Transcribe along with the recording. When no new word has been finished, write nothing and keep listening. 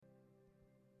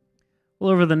Well,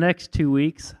 over the next 2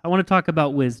 weeks, I want to talk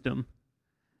about wisdom.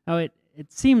 Now, it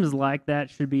seems like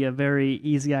that should be a very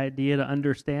easy idea to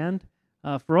understand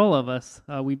for all of us.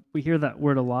 We hear that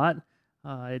word a lot.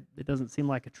 It doesn't seem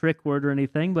like a trick word or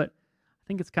anything, but I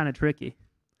think it's kind of tricky.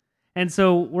 And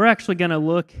so we're actually going to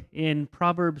look in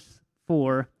Proverbs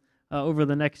 4 over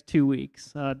the next 2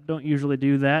 weeks. Don't usually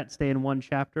do that, stay in one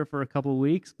chapter for a couple of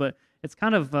weeks, but it's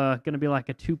kind of going to be like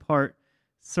a two-part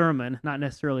sermon, not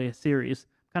necessarily a series.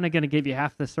 I'm kind of going to give you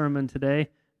half the sermon today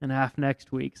and half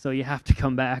next week, so you have to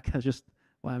come back. That's just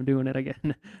why I'm doing it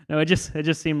again. No, it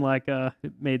just seemed like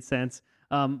it made sense.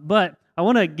 But I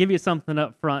want to give you something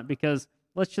up front, because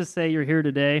let's just say you're here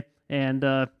today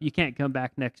and you can't come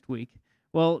back next week.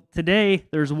 Well, today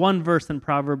there's one verse in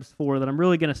Proverbs 4 that I'm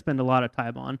really going to spend a lot of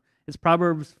time on. It's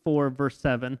Proverbs 4, verse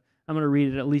 7. I'm going to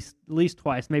read it at least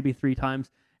twice, maybe 3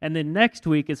 times. And then next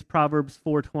week is Proverbs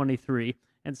 4:23.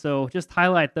 And so just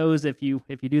highlight those if you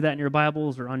do that in your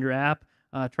Bibles or on your app.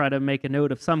 Try to make a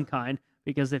note of some kind,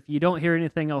 because if you don't hear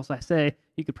anything else I say,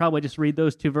 you could probably just read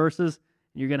those 2 verses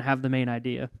and you're going to have the main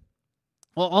idea.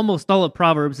 Well, almost all of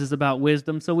Proverbs is about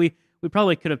wisdom, so we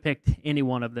probably could have picked any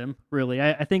one of them, really.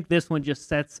 I think this one just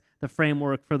sets the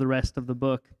framework for the rest of the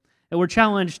book. And we're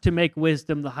challenged to make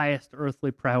wisdom the highest earthly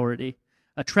priority,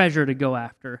 a treasure to go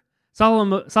after.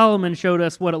 Solomon showed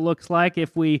us what it looks like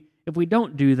if we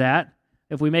don't do that.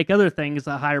 If we make other things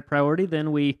a higher priority,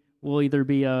 then we will either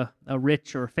be a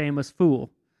rich or famous fool.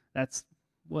 That's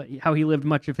how he lived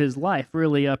much of his life,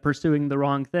 really pursuing the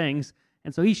wrong things.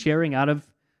 And so he's sharing out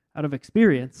of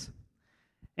experience.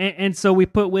 And so we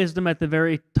put wisdom at the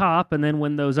very top, and then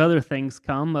when those other things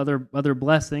come, other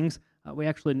blessings, we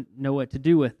actually know what to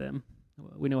do with them.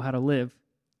 We know how to live.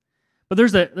 But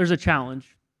there's a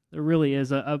challenge. There really is.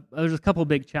 There's a couple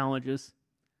big challenges.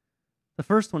 The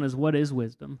first one is, what is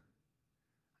wisdom?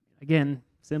 Again,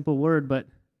 simple word, but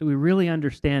do we really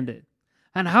understand it?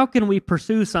 And how can we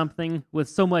pursue something with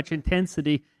so much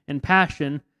intensity and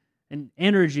passion and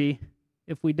energy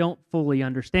if we don't fully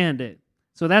understand it?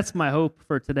 So that's my hope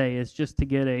for today, is just to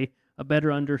get a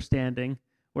better understanding,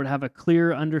 or to have a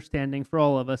clear understanding for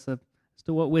all of us as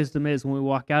to what wisdom is when we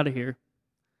walk out of here.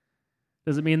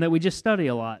 Does it mean that we just study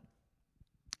a lot?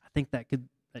 I think that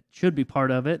should be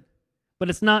part of it. But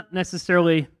it's not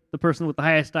necessarily the person with the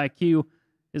highest IQ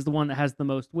is the one that has the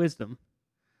most wisdom.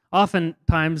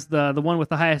 Oftentimes, the one with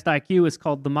the highest IQ is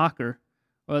called the mocker,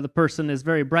 or the person is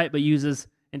very bright but uses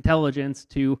intelligence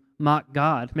to mock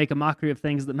God, make a mockery of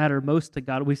things that matter most to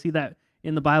God. We see that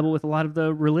in the Bible with a lot of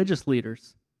the religious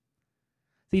leaders.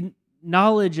 See,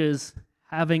 knowledge is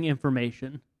having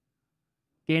information.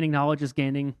 Gaining knowledge is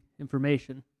gaining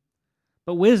information.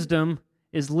 But wisdom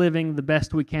is living the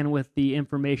best we can with the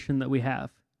information that we have.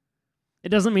 It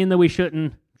doesn't mean that we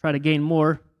shouldn't try to gain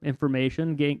more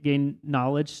information, gain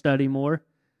knowledge, study more.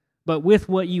 But with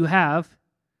what you have,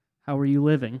 how are you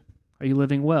living? Are you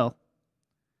living well?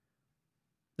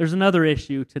 There's another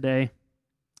issue today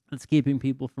that's keeping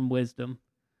people from wisdom.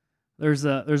 There's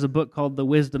a book called The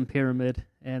Wisdom Pyramid,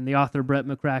 and the author, Brett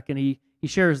McCracken, he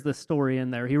shares this story in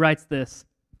there. He writes this.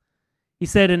 He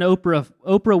said in Oprah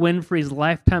Winfrey's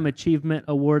Lifetime Achievement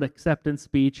Award acceptance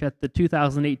speech at the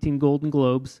 2018 Golden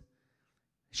Globes,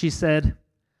 she said,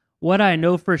 "What I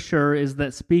know for sure is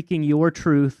that speaking your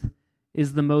truth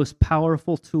is the most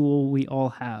powerful tool we all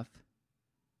have."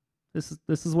 This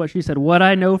is what she said. "What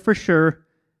I know for sure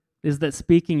is that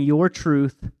speaking your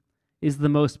truth is the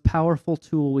most powerful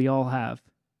tool we all have."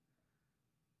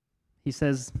 He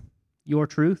says, your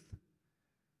truth.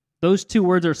 Those 2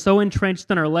 words are so entrenched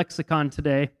in our lexicon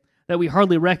today that we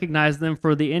hardly recognize them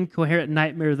for the incoherent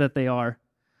nightmare that they are.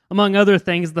 Among other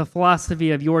things, the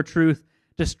philosophy of your truth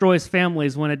destroys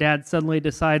families when a dad suddenly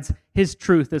decides his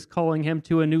truth is calling him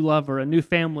to a new lover, a new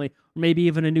family, or maybe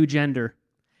even a new gender.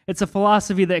 It's a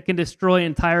philosophy that can destroy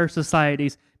entire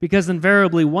societies, because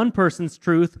invariably one person's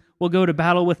truth will go to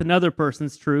battle with another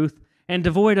person's truth, and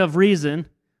devoid of reason,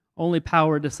 only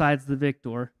power decides the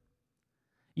victor.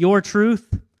 Your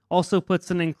truth also puts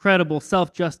an incredible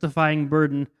self-justifying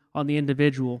burden on the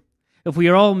individual. If we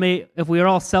are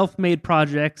all self-made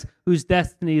projects whose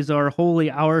destinies are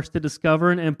wholly ours to discover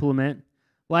and implement,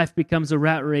 life becomes a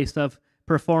rat race of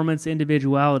performance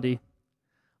individuality.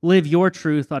 Live your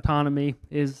truth autonomy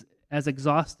is as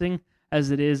exhausting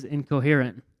as it is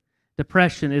incoherent.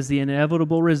 Depression is the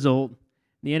inevitable result,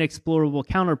 the inexplorable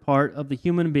counterpart of the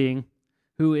human being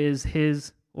who is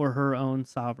his or her own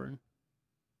sovereign.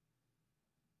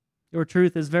 Your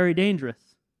truth is very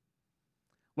dangerous.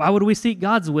 Why would we seek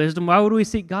God's wisdom? Why would we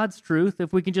seek God's truth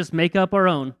if we can just make up our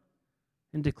own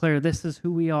and declare this is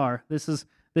who we are? This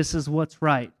is what's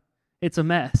right. It's a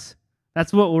mess.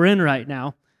 That's what we're in right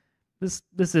now.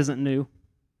 This isn't new.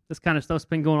 This kind of stuff's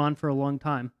been going on for a long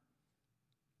time.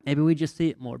 Maybe we just see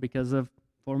it more because of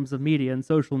forms of media and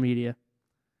social media.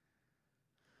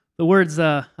 The words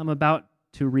I'm about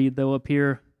to read, though,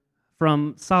 appear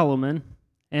from Solomon,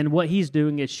 and what he's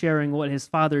doing is sharing what his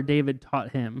father David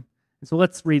taught him. And so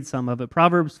let's read some of it.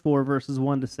 Proverbs 4, verses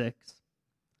 1 to 6.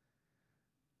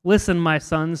 Listen, my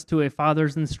sons, to a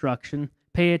father's instruction.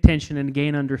 Pay attention and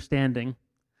gain understanding.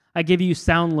 I give you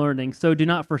sound learning, so do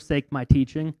not forsake my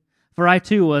teaching. For I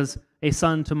too was a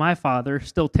son to my father,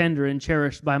 still tender and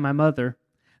cherished by my mother.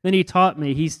 Then he taught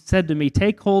me, he said to me,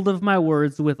 take hold of my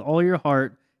words with all your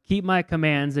heart, keep my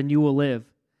commands, and you will live.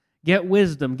 Get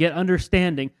wisdom, get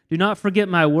understanding. Do not forget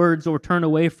my words or turn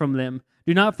away from them.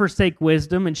 Do not forsake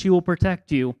wisdom, and she will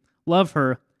protect you. Love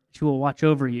her, she will watch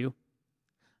over you.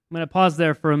 I'm going to pause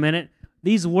there for a minute.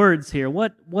 These words here,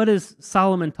 what is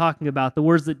Solomon talking about? The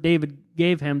words that David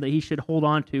gave him that he should hold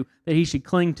on to, that he should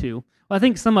cling to. Well, I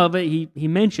think some of it he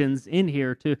mentions in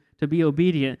here to be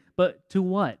obedient, but to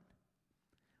what?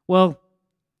 Well,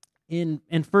 in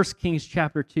 1 Kings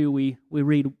chapter 2, we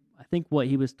read, I think, what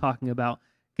he was talking about.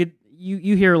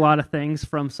 You hear a lot of things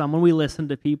from someone. We listen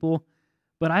to people,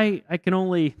 but I can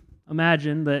only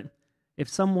imagine that if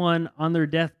someone on their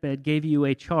deathbed gave you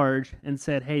a charge and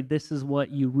said, hey, this is what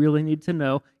you really need to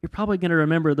know, you're probably going to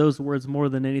remember those words more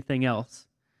than anything else.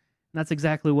 And that's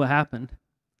exactly what happened.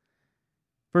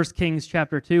 1 Kings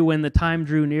chapter 2, when the time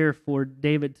drew near for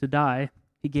David to die,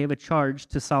 he gave a charge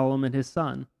to Solomon his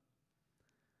son.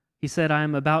 He said, I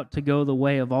am about to go the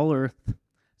way of all earth,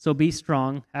 so be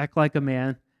strong, act like a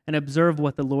man, and observe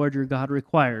what the Lord your God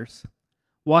requires.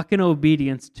 Walk in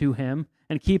obedience to him,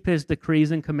 and keep his decrees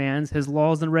and commands, his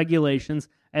laws and regulations,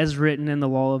 as written in the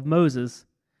law of Moses.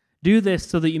 Do this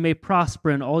so that you may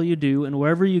prosper in all you do, and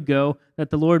wherever you go, that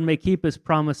the Lord may keep his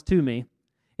promise to me.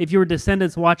 If your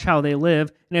descendants watch how they live,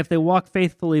 and if they walk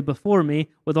faithfully before me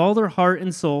with all their heart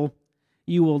and soul,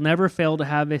 you will never fail to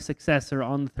have a successor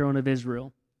on the throne of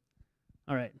Israel.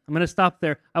 All right, I'm going to stop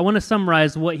there. I want to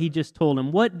summarize what he just told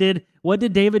him. What did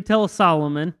David tell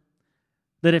Solomon?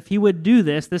 That if he would do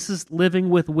this is living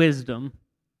with wisdom.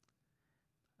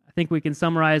 I think we can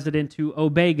summarize it into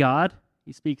obey God.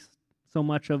 He speaks so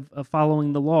much of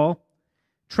following the law.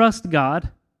 Trust God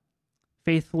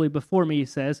faithfully before me, he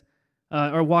says,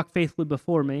 or walk faithfully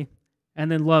before me,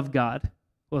 and then love God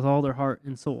with all their heart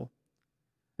and soul.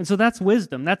 And so that's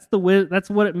wisdom. That's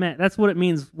what it meant. That's what it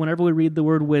means whenever we read the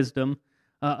word wisdom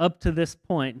up to this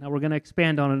point. Now we're going to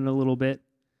expand on it in a little bit.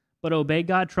 But obey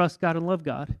God, trust God, and love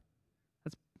God.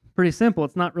 That's pretty simple.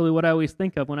 It's not really what I always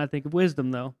think of when I think of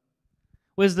wisdom, though.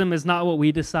 Wisdom is not what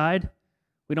we decide.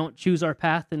 We don't choose our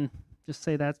path and just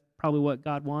say that's probably what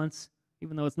God wants,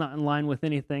 even though it's not in line with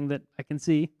anything that I can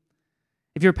see.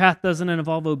 If your path doesn't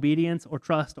involve obedience or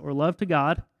trust or love to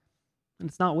God, then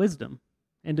it's not wisdom.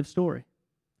 End of story.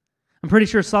 I'm pretty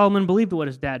sure Solomon believed what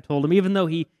his dad told him, even though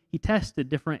he tested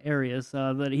different areas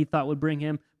that he thought would bring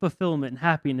him fulfillment and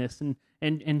happiness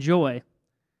and joy.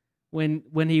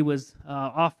 When he was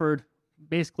offered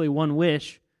basically one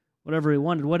wish, whatever he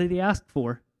wanted, what did he ask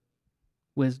for?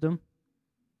 Wisdom.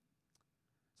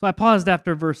 So I paused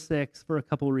after verse 6 for a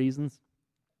couple reasons.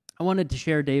 I wanted to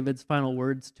share David's final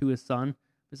words to his son,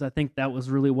 because I think that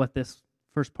was really what this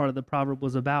first part of the proverb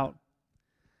was about.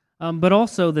 But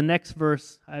also the next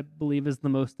verse, I believe, is the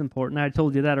most important. I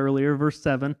told you that earlier, verse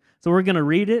 7. So we're going to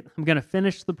read it. I'm going to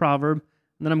finish the proverb,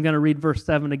 and then I'm going to read verse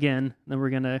 7 again, and then we're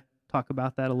going to talk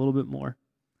about that a little bit more.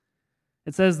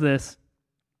 It says this,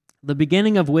 the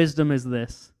beginning of wisdom is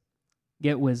this,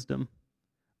 get wisdom.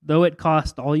 Though it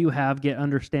cost all you have, get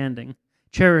understanding.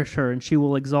 Cherish her, and she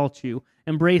will exalt you.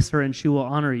 Embrace her, and she will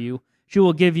honor you. She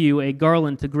will give you a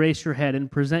garland to grace your head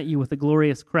and present you with a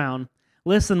glorious crown.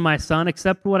 Listen, my son,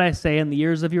 accept what I say, and the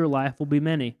years of your life will be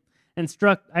many.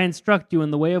 I instruct you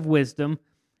in the way of wisdom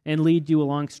and lead you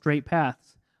along straight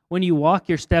paths. When you walk,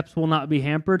 your steps will not be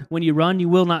hampered. When you run, you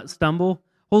will not stumble.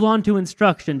 Hold on to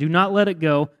instruction. Do not let it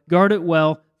go. Guard it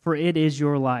well, for it is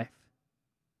your life.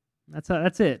 That's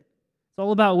it. It's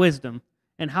all about wisdom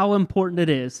and how important it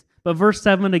is. But verse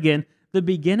 7 again, the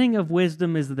beginning of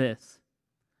wisdom is this.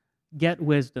 Get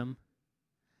wisdom.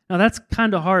 Now that's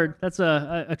kind of hard. That's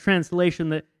a translation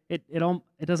that it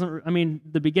doesn't, I mean,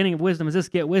 the beginning of wisdom is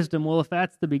just get wisdom. Well, if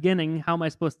that's the beginning, how am I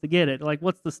supposed to get it? Like,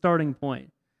 what's the starting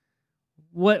point?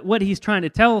 What he's trying to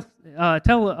tell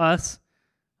us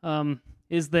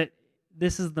is that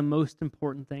this is the most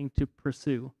important thing to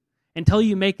pursue. Until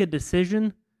you make a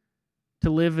decision to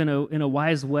live in a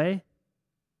wise way,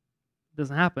 it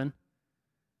doesn't happen.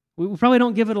 We probably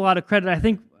don't give it a lot of credit. I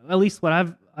think at least what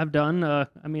I've done.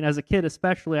 I mean, as a kid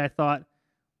especially, I thought,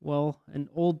 well, an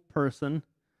old person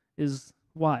is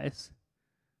wise.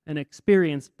 An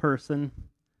experienced person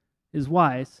is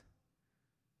wise.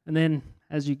 And then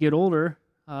as you get older,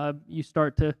 you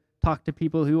start to talk to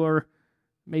people who are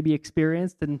maybe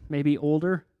experienced and maybe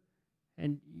older,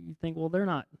 and you think, well, they're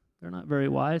not very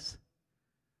wise.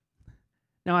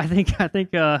 Now, I think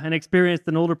an experienced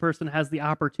and older person has the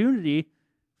opportunity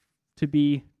to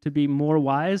be more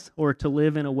wise, or to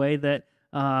live in a way that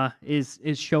is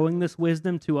showing this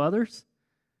wisdom to others,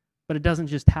 but it doesn't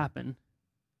just happen.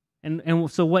 And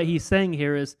so what he's saying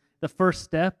here is the first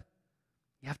step,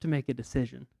 you have to make a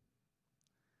decision.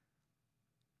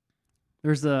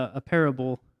 There's a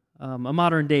parable, a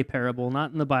modern day parable,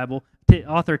 not in the Bible.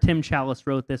 Author Tim Challis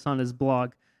wrote this on his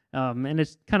blog, and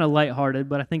it's kind of lighthearted,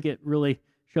 but I think it really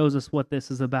shows us what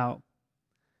this is about.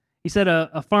 He said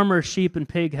a farmer's sheep and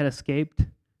pig had escaped.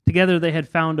 Together they had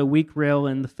found a weak rail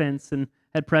in the fence and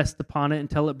had pressed upon it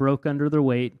until it broke under their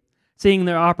weight. Seeing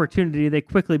their opportunity, they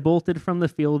quickly bolted from the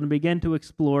field and began to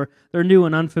explore their new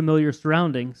and unfamiliar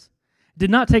surroundings. It did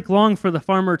not take long for the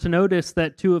farmer to notice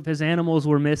that two of his animals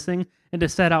were missing and to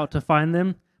set out to find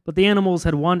them, but the animals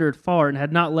had wandered far and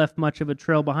had not left much of a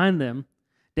trail behind them.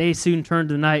 Day soon turned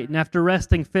to night, and after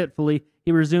resting fitfully,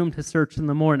 he resumed his search in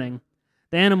the morning.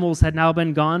 The animals had now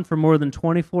been gone for more than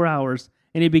 24 hours,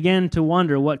 and he began to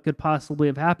wonder what could possibly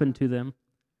have happened to them.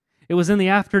 It was in the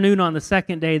afternoon on the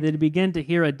second day that he began to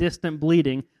hear a distant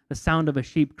bleating, the sound of a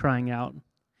sheep crying out.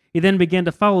 He then began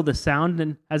to follow the sound,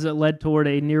 and as it led toward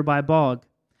a nearby bog.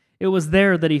 It was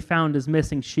there that he found his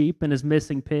missing sheep and his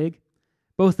missing pig.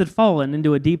 Both had fallen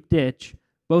into a deep ditch.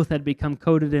 Both had become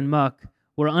coated in muck,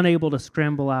 were unable to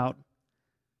scramble out.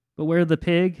 But where the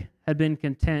pig had been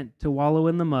content to wallow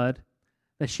in the mud,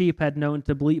 the sheep had known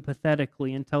to bleat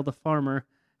pathetically until the farmer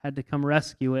had to come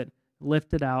rescue it,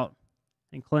 lift it out,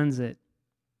 and cleanse it.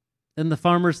 Then the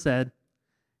farmer said,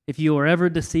 "If you are ever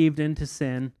deceived into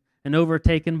sin and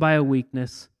overtaken by a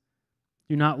weakness,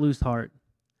 do not lose heart.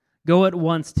 Go at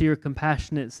once to your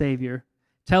compassionate Savior.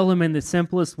 Tell him in the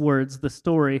simplest words the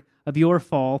story of your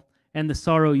fall and the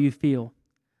sorrow you feel.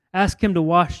 Ask him to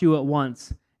wash you at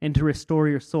once and to restore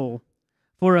your soul.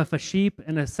 For if a sheep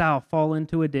and a sow fall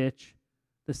into a ditch,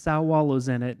 the sow wallows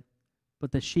in it,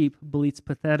 but the sheep bleats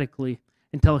pathetically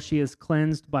until she is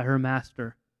cleansed by her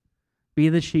master. Be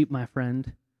the sheep, my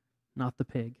friend, not the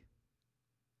pig."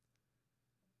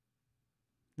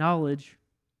 Knowledge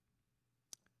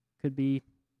could be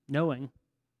knowing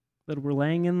that we're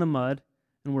laying in the mud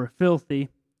and we're filthy,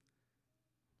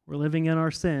 we're living in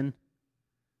our sin,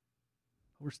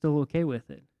 but we're still okay with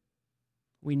it.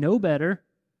 We know better,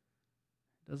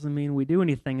 doesn't mean we do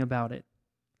anything about it.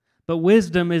 But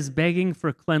wisdom is begging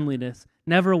for cleanliness,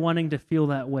 never wanting to feel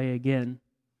that way again,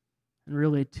 and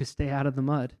really to stay out of the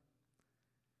mud.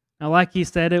 Now, like he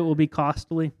said, it will be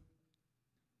costly.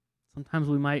 Sometimes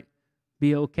we might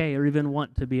be okay or even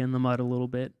want to be in the mud a little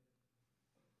bit.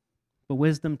 But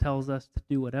wisdom tells us to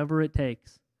do whatever it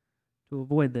takes to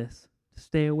avoid this, to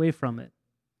stay away from it.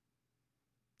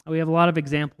 We have a lot of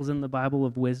examples in the Bible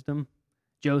of wisdom.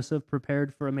 Joseph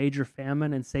prepared for a major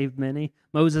famine and saved many.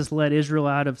 Moses led Israel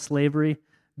out of slavery.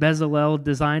 Bezalel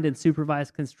designed and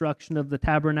supervised construction of the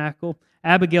tabernacle.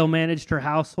 Abigail managed her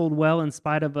household well in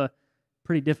spite of a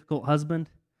pretty difficult husband.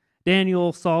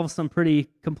 Daniel solved some pretty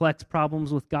complex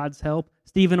problems with God's help.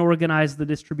 Stephen organized the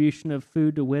distribution of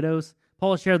food to widows.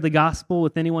 Paul shared the gospel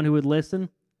with anyone who would listen.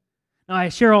 Now, I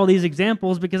share all these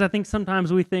examples because I think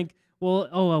sometimes we think, well,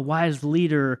 a wise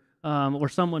leader or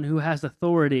someone who has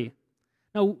authority.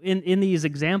 Now, in these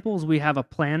examples, we have a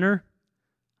planner.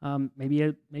 Maybe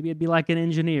it'd be like an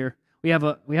engineer. We have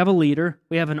a leader.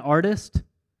 We have an artist,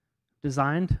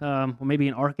 designed. Or maybe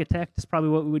an architect is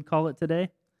probably what we would call it today.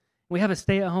 We have a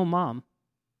stay-at-home mom,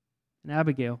 an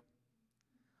Abigail.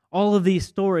 All of these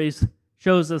stories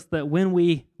shows us that when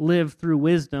we live through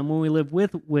wisdom, when we live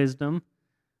with wisdom,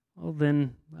 well,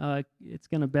 then it's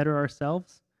going to better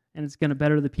ourselves, and it's going to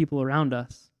better the people around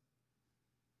us.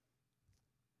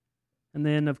 And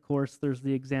then, of course, there's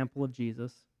the example of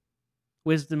Jesus.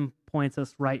 Wisdom points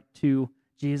us right to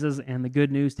Jesus and the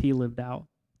good news he lived out.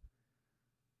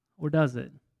 Or does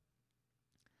it?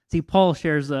 See, Paul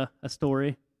shares a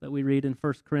story that we read in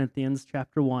 1 Corinthians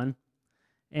chapter 1.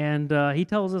 And he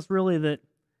tells us really that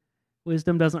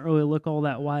wisdom doesn't really look all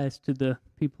that wise to the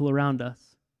people around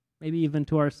us. Maybe even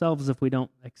to ourselves if we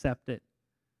don't accept it.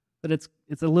 But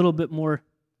it's a little bit more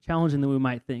challenging than we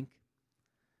might think.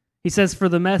 He says, "For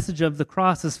the message of the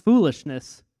cross is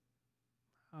foolishness."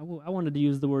 I wanted to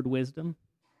use the word wisdom,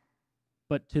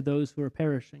 but to those who are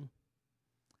perishing.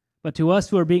 But to us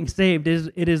who are being saved,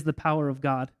 it is the power of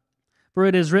God. For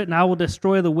it is written, "I will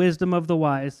destroy the wisdom of the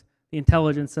wise, the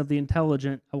intelligence of the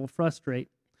intelligent I will frustrate."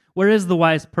 Where is the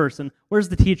wise person? Where's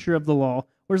the teacher of the law?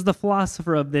 Where's the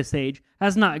philosopher of this age?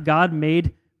 Has not God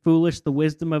made foolish the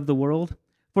wisdom of the world?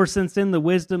 For since in the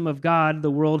wisdom of God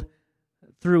the world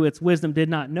through its wisdom did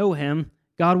not know him,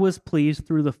 God was pleased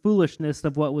through the foolishness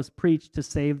of what was preached to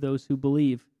save those who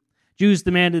believe. Jews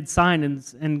demanded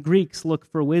signs, and Greeks looked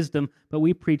for wisdom, but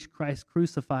we preach Christ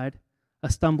crucified, a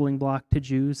stumbling block to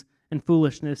Jews and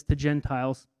foolishness to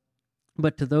Gentiles.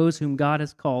 But to those whom God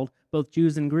has called, both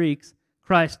Jews and Greeks,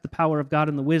 Christ, the power of God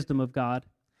and the wisdom of God.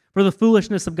 For the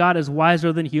foolishness of God is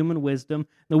wiser than human wisdom.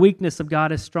 The weakness of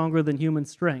God is stronger than human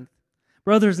strength.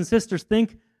 Brothers and sisters,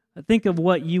 think of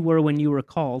what you were when you were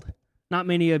called. Not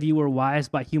many of you were wise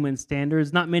by human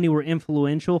standards. Not many were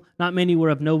influential. Not many were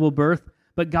of noble birth.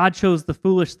 But God chose the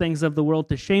foolish things of the world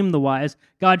to shame the wise.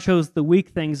 God chose the weak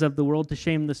things of the world to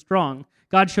shame the strong.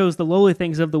 God chose the lowly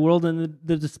things of the world and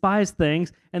the despised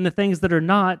things and the things that are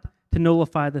not to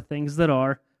nullify the things that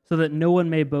are, so that no one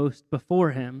may boast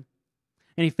before him.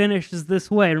 And he finishes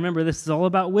this way. Remember, this is all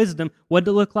about wisdom. What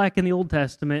did it look like in the Old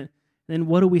Testament? And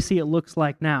what do we see it looks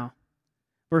like now?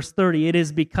 Verse 30, it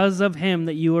is because of him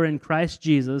that you are in Christ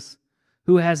Jesus,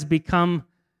 who has become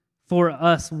for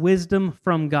us wisdom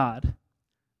from God.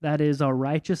 That is our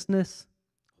righteousness,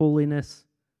 holiness,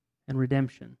 and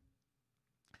redemption.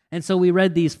 And so we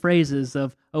read these phrases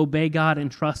of obey God and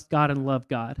trust God and love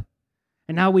God.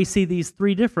 And now we see these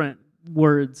three different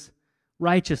words: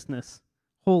 righteousness,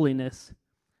 holiness,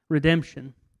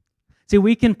 redemption. See,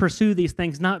 we can pursue these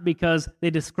things not because they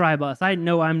describe us. I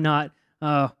know I'm not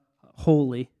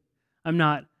holy. I'm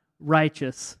not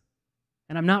righteous.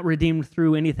 And I'm not redeemed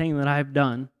through anything that I've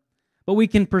done. But we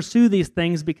can pursue these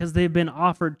things because they've been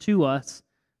offered to us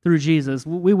through Jesus.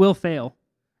 We will fail,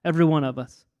 every one of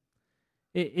us.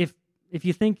 If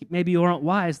you think maybe you aren't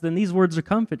wise, then these words are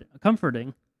comforting.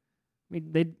 I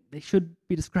mean, they should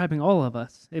be describing all of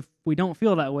us. If we don't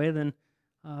feel that way, then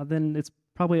it's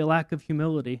probably a lack of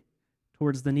humility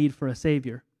towards the need for a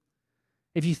Savior.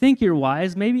 If you think you're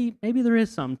wise, maybe there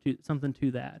is something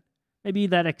to that. Maybe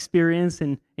that experience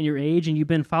in your age, and you've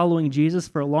been following Jesus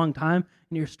for a long time,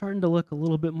 and you're starting to look a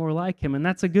little bit more like him, and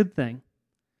that's a good thing.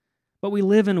 But we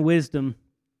live in wisdom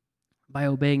by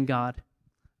obeying God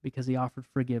because he offered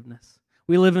forgiveness.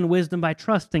 We live in wisdom by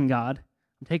trusting God.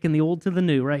 I'm taking the old to the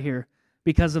new right here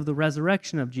because of the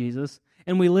resurrection of Jesus.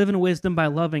 And we live in wisdom by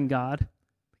loving God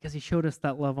because he showed us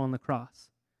that love on the cross.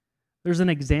 There's an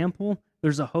example,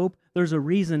 there's a hope, there's a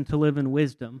reason to live in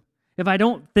wisdom. If I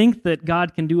don't think that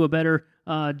God can do a better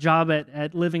job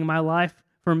at living my life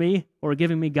for me or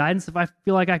giving me guidance, if I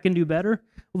feel like I can do better,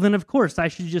 well, then of course I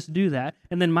should just do that,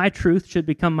 and then my truth should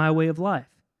become my way of life.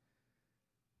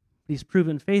 He's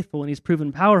proven faithful, and he's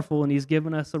proven powerful, and he's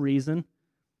given us a reason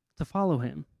to follow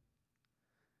him.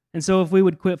 And so if we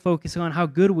would quit focusing on how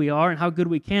good we are and how good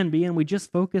we can be, and we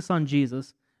just focus on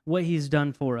Jesus, what he's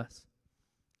done for us,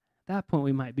 at that point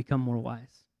we might become more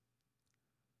wise.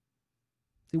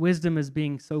 See, wisdom is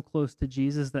being so close to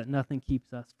Jesus that nothing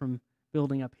keeps us from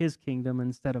building up his kingdom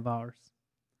instead of ours.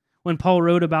 When Paul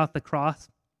wrote about the cross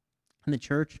and the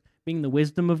church being the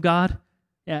wisdom of God,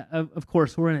 yeah, of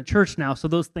course, we're in a church now, so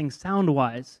those things sound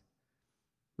wise.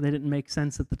 But they didn't make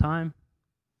sense at the time.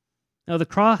 Now, the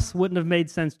cross wouldn't have made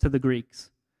sense to the Greeks.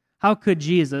 How could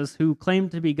Jesus, who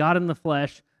claimed to be God in the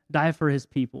flesh, die for his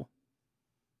people?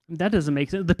 That doesn't make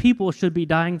sense. The people should be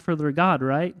dying for their God,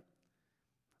 right?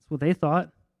 That's what they thought.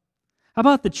 How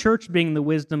about the church being the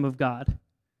wisdom of God?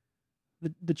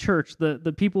 The church,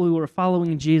 the people who were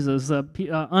following Jesus,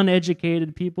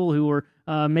 uneducated people who were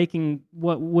making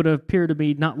what would appear to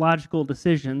be not logical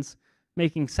decisions,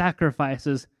 making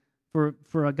sacrifices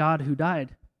for a God who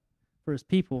died for his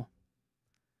people.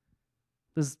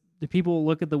 Do people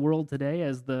look at the world today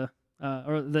as do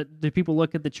people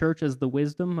look at the church as the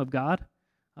wisdom of God?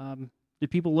 Do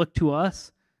people look to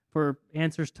us for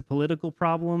answers to political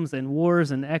problems and wars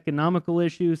and economical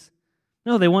issues?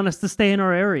 No, they want us to stay in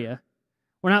our area.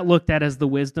 We're not looked at as the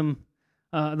wisdom,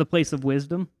 the place of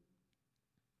wisdom.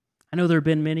 I know there have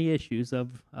been many issues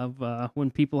of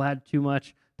when people had too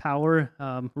much power,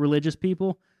 religious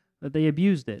people, that they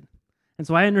abused it. And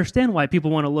so I understand why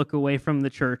people want to look away from the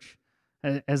church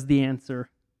as the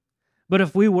answer. But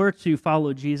if we were to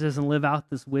follow Jesus and live out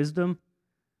this wisdom,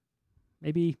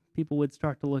 maybe people would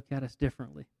start to look at us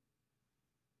differently.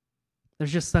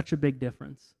 There's just such a big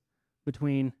difference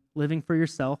between living for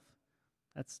yourself,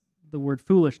 that's the word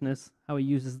foolishness, how he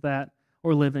uses that,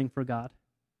 or living for God.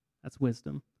 That's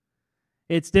wisdom.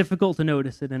 It's difficult to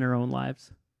notice it in our own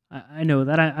lives. I know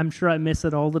that. I'm sure I miss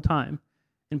it all the time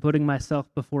in putting myself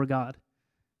before God,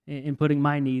 in putting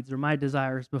my needs or my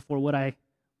desires before what I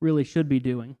really should be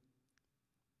doing.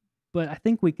 but I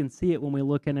think we can see it when we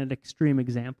look at an extreme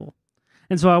example.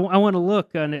 And so I want to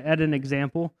look at an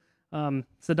example,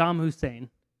 Saddam Hussein.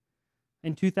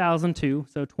 In 2002,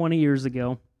 so 20 years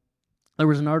ago, there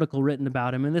was an article written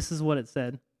about him, and this is what it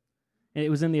said. It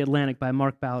was in the Atlantic by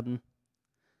Mark Bowden.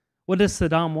 What does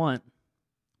Saddam want?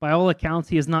 By all accounts,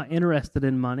 he is not interested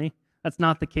in money. That's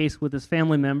not the case with his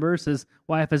family members. His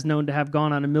wife is known to have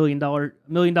gone on $1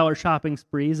 million shopping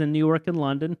sprees in New York and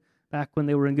London, back when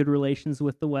they were in good relations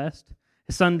with the West.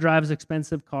 His son drives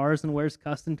expensive cars and wears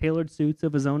custom-tailored suits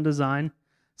of his own design.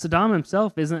 Saddam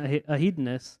himself isn't a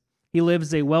hedonist. He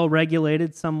lives a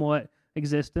well-regulated, somewhat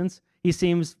existence. He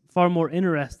seems far more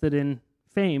interested in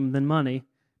fame than money,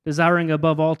 desiring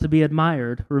above all to be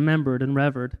admired, remembered, and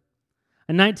revered.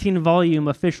 A 19-volume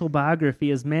official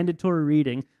biography is mandatory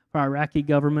reading for Iraqi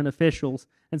government officials,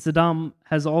 and Saddam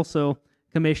has also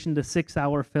commissioned a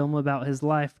 6-hour film about his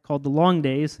life called The Long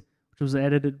Days, which was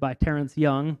edited by Terrence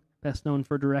Young, best known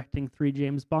for directing 3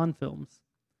 James Bond films.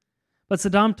 But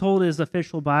Saddam told his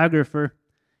official biographer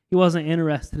he wasn't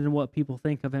interested in what people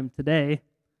think of him today,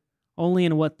 only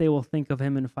in what they will think of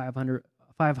him in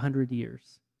 500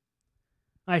 years.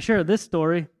 I share this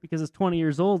story because it's 20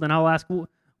 years old, and I'll ask,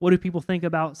 what do people think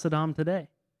about Saddam today?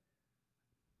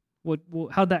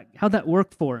 How'd that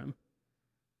work for him?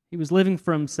 He was living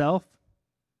for himself.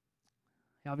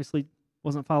 He obviously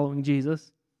wasn't following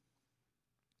Jesus.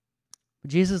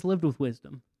 But Jesus lived with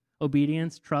wisdom,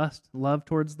 obedience, trust, love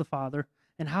towards the Father.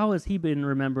 And how has he been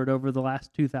remembered over the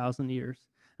last 2,000 years?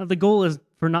 Now, the goal is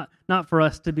for not for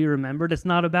us to be remembered. It's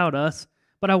not about us.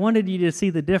 But I wanted you to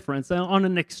see the difference on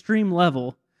an extreme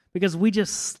level, because we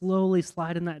just slowly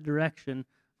slide in that direction.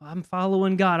 I'm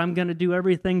following God. I'm going to do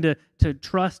everything to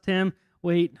trust him.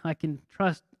 Wait, I can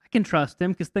trust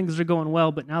him because things are going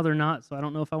well, but now they're not, so I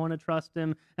don't know if I want to trust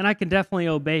him. And I can definitely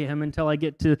obey him until I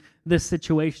get to this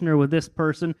situation or with this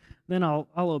person. Then I'll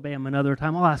obey him another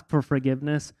time. I'll ask for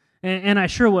forgiveness. And I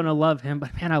sure want to love him,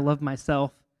 but man, I love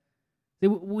myself.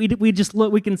 We just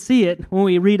look. We can see it when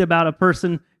we read about a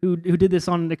person who did this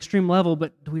on an extreme level,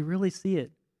 but do we really see it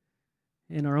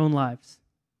in our own lives?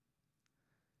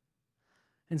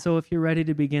 And so if you're ready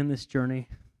to begin this journey,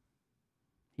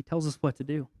 he tells us what to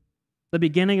do. The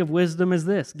beginning of wisdom is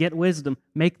this: get wisdom.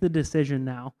 Make the decision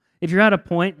now. If you're at a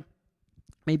point,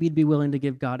 maybe you'd be willing to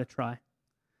give God a try.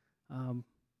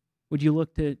 Would you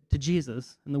look to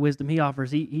Jesus and the wisdom he offers?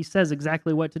 He says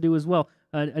exactly what to do as well.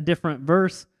 A different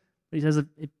verse. He says,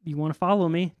 if you want to follow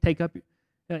me, take up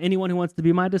anyone who wants to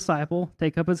be my disciple,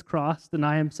 take up his cross,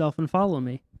 deny himself, and follow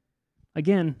me.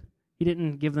 Again, he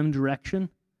didn't give them direction.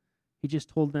 He just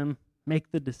told them, make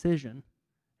the decision,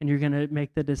 and you're going to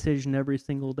make the decision every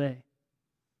single day.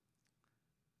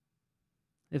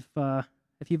 If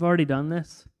you've already done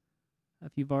this,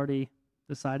 if you've already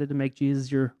decided to make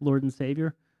Jesus your Lord and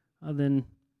Savior, then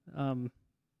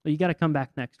you got to come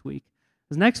back next week.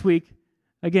 Because next week,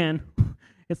 again,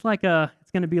 it's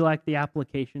going to be like the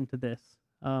application to this.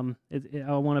 I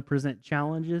want to present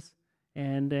challenges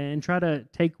and try to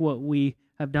take what we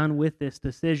have done with this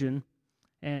decision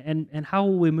and how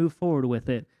will we move forward with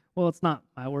it. Well, it's not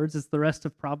my words; it's the rest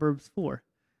of Proverbs 4.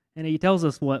 And he tells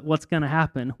us what's going to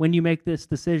happen when you make this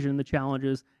decision, the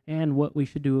challenges, and what we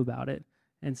should do about it.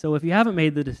 And so if you haven't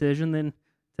made the decision, then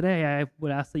today I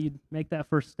would ask that you make that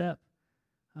first step.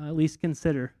 At least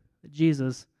consider that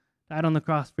Jesus died on the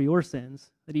cross for your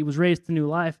sins, that he was raised to new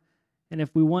life, and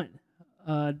if we want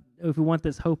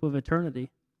this hope of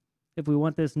eternity, if we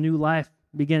want this new life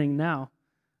beginning now,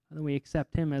 then we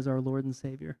accept him as our Lord and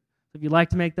Savior. So if you'd like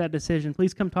to make that decision,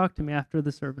 please come talk to me after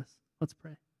the service. Let's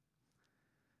pray.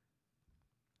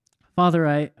 Father,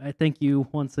 I thank you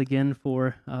once again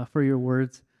for your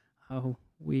words.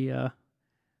 We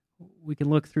can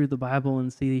look through the Bible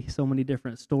and see so many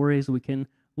different stories. We can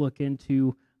look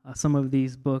into some of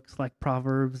these books like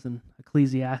Proverbs and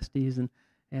Ecclesiastes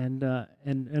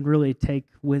and really take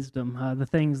wisdom, the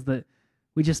things that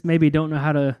we just maybe don't know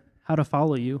how to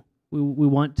follow you. We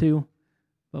want to,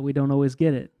 but we don't always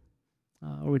get it,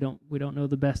 or we don't know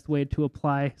the best way to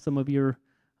apply some of your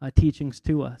teachings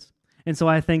to us. And so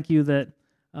I thank you that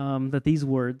these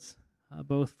words,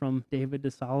 both from David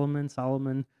to Solomon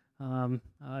to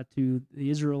the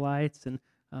Israelites, and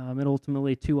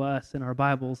ultimately to us in our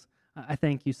Bibles, I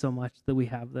thank you so much that we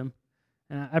have them.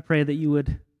 And I pray that you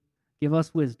would give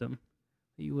us wisdom.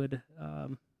 That you would,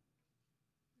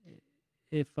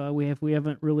 if we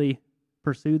haven't really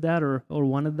pursued that or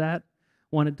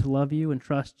wanted to love you and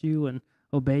trust you and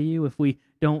obey you, if we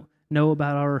don't know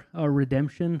about our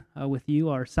redemption with you,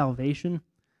 our salvation,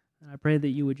 I pray that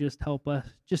you would just help us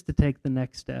just to take the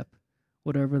next step,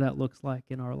 whatever that looks like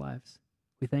in our lives.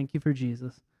 We thank you for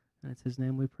Jesus, And it's His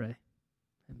name we pray.